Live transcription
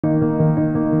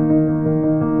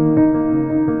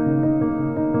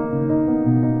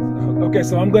Okay,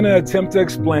 so I'm going to attempt to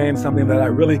explain something that I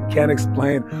really can't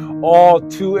explain all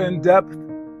too in depth,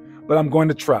 but I'm going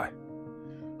to try.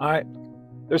 All right.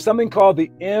 There's something called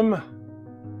the MBTI.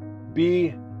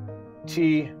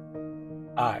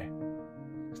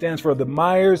 Stands for the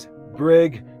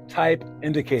Myers-Briggs Type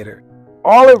Indicator.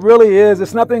 All it really is,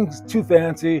 it's nothing too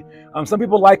fancy. Some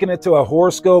people liken it to a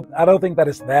horoscope. I don't think that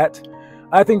it's that.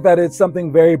 I think that it's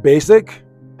something very basic,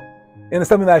 and it's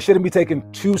something that shouldn't be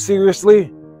taken too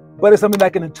seriously, but it's something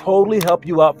that can totally help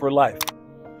you out for life.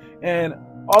 And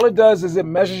all it does is it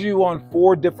measures you on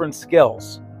 4 different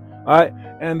scales. All right.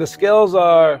 And the scales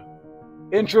are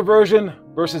introversion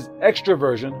versus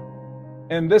extroversion.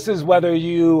 And this is whether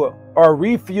you are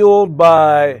refueled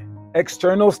by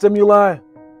external stimuli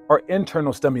or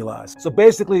internal stimuli. So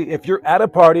basically, if you're at a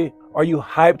party, are you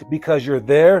hyped because you're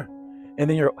there and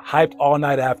then you're hyped all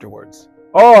night afterwards?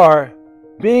 Or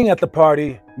being at the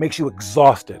party makes you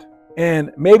exhausted.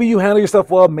 And maybe you handle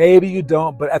yourself well, maybe you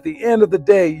don't, but at the end of the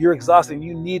day, you're exhausted and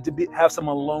you need to have some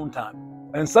alone time.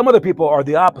 And some of the people are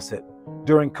the opposite.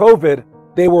 During COVID,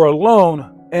 they were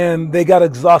alone and they got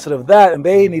exhausted of that and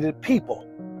they needed people,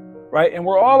 right? And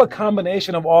we're all a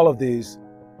combination of all of these,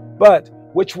 but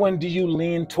which one do you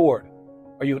lean toward?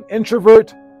 Are you an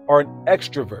introvert or an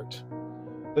extrovert?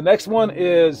 The next one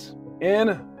is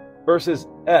N versus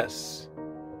S.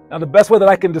 Now, the best way that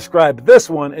I can describe this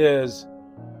one is,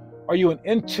 are you an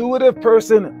intuitive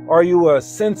person or are you a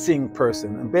sensing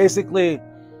person? And basically,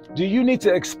 do you need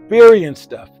to experience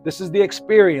stuff? This is the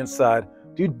experience side.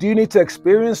 Do you need to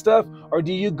experience stuff, or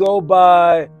do you go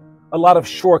by a lot of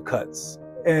shortcuts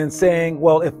and saying,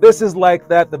 well, if this is like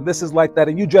that, then this is like that,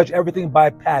 and you judge everything by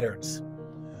patterns?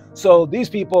 So these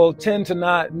people tend to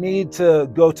not need to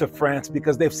go to France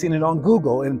because they've seen it on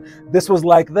Google and this was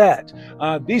like that.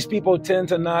 These people tend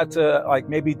to not like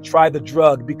maybe try the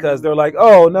drug because they're like,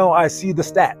 oh no, I see the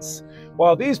stats.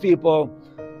 While these people,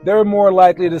 they're more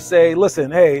likely to say,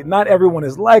 listen, hey, not everyone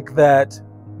is like that.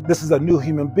 This is a new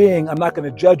human being. I'm not going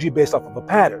to judge you based off of a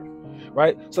pattern,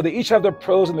 right? So they each have their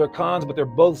pros and their cons, but they're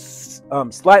both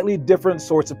slightly different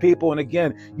sorts of people. And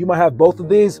again, you might have both of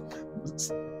these.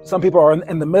 Some people are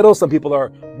in the middle. Some people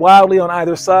are wildly on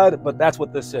either side, but that's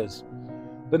what this is.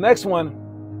 The next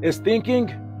one is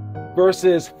thinking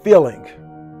versus feeling.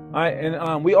 All right?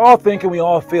 And we all think and we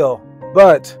all feel,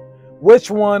 but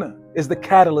which one is the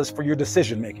catalyst for your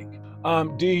decision making?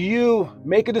 Do you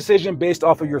make a decision based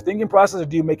off of your thinking process, or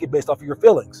do you make it based off of your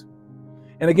feelings?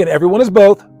 And again, everyone is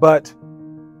both, but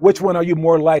which one are you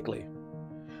more likely?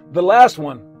 The last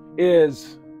one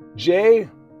is J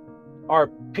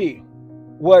or P.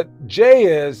 What J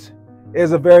is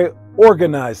a very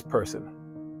organized person.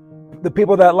 The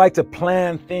people that like to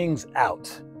plan things out.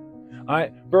 All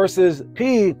right, versus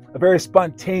P, a very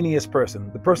spontaneous person,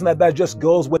 the person that just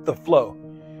goes with the flow.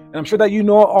 And I'm sure that you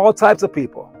know all types of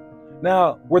people.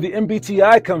 Now, where the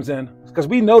MBTI comes in, because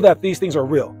we know that these things are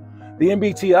real. The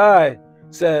MBTI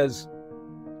says,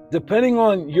 depending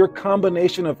on your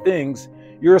combination of things,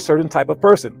 you're a certain type of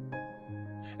person.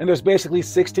 And there's basically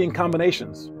 16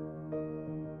 combinations.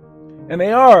 And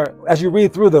they are, as you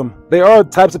read through them, they are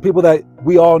types of people that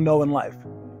we all know in life.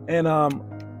 And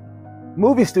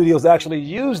movie studios actually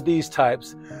use these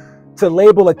types to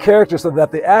label a character so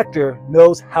that the actor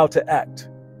knows how to act,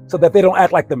 so that they don't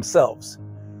act like themselves.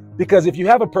 Because if you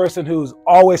have a person who's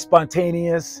always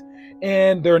spontaneous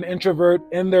and they're an introvert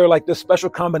and they're like this special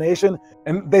combination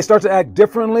and they start to act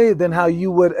differently than how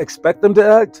you would expect them to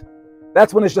act,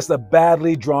 that's when it's just a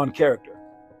badly drawn character.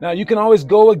 Now, you can always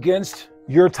go against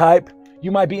your type.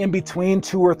 You might be in between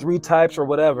 2 or 3 types or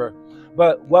whatever.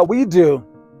 But what we do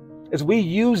is we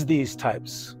use these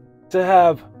types to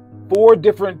have 4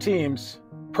 different teams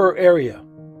per area.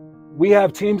 We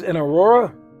have teams in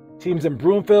Aurora, teams in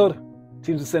Broomfield,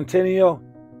 teams in Centennial,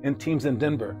 and teams in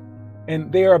Denver.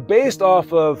 And they are based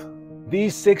off of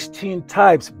these 16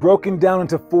 types broken down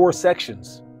into 4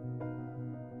 sections.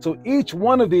 So each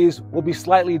one of these will be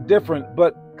slightly different,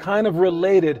 but kind of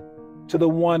related to the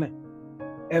one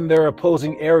in their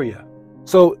opposing area.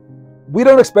 So we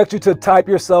don't expect you to type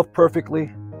yourself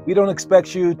perfectly. We don't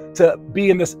expect you to be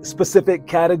in this specific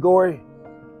category.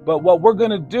 But what we're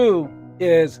going to do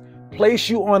is place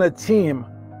you on a team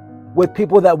with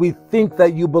people that we think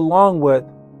that you belong with,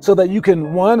 so that you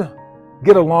can, 1,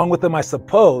 get along with them, I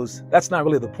suppose. That's not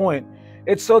really the point.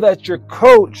 It's so that your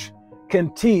coach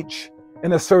can teach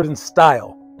in a certain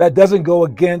style that doesn't go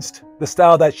against the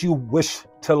style that you wish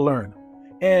to learn.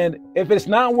 And if it's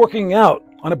not working out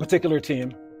on a particular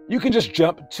team, you can just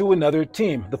jump to another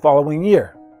team the following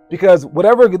year. Because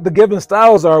whatever the given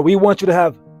styles are, we want you to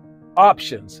have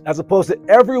options, as opposed to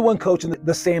everyone coaching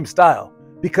the same style.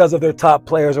 because of their top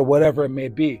players or whatever it may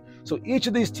be. So each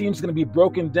of these teams is going to be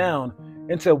broken down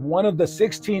into one of the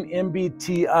 16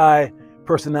 MBTI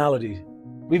personalities.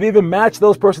 We've even matched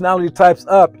those personality types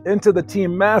up into the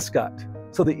team mascot.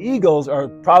 So the Eagles are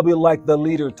probably like the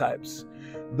leader types.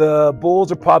 The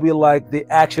Bulls are probably like the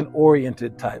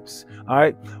action-oriented types, all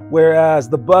right? Whereas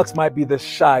the Bucks might be the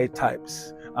shy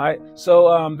types, all right?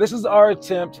 So this is our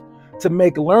attempt to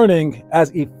make learning as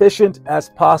efficient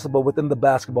as possible within the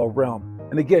basketball realm.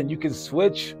 And again, you can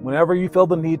switch whenever you feel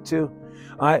the need to,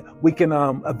 all right? We can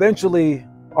eventually,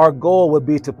 our goal would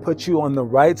be to put you on the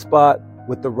right spot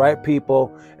with the right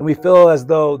people. And we feel as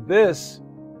though this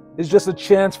is just a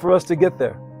chance for us to get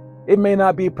there. It may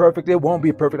not be perfect. It won't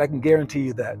be perfect. I can guarantee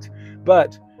you that.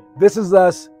 But this is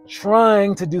us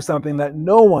trying to do something that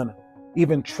no one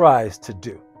even tries to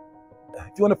do.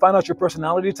 If you want to find out your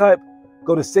personality type,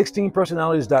 go to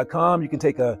 16personalities.com. You can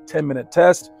take a 10-minute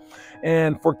test.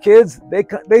 And for kids,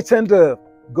 they tend to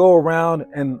go around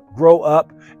and grow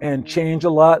up and change a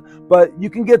lot, but you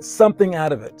can get something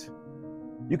out of it.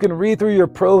 You can read through your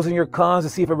pros and your cons to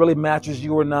see if it really matches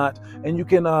you or not. And you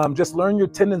can just learn your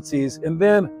tendencies and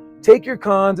then take your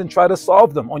cons and try to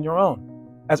solve them on your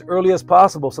own as early as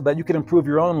possible so that you can improve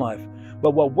your own life.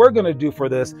 But what we're going to do for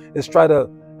this is try to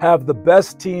have the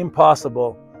best team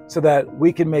possible so that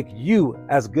we can make you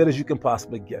as good as you can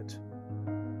possibly get.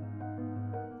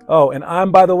 Oh,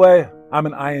 and by the way, I'm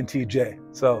an INTJ,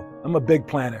 so I'm a big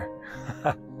planner.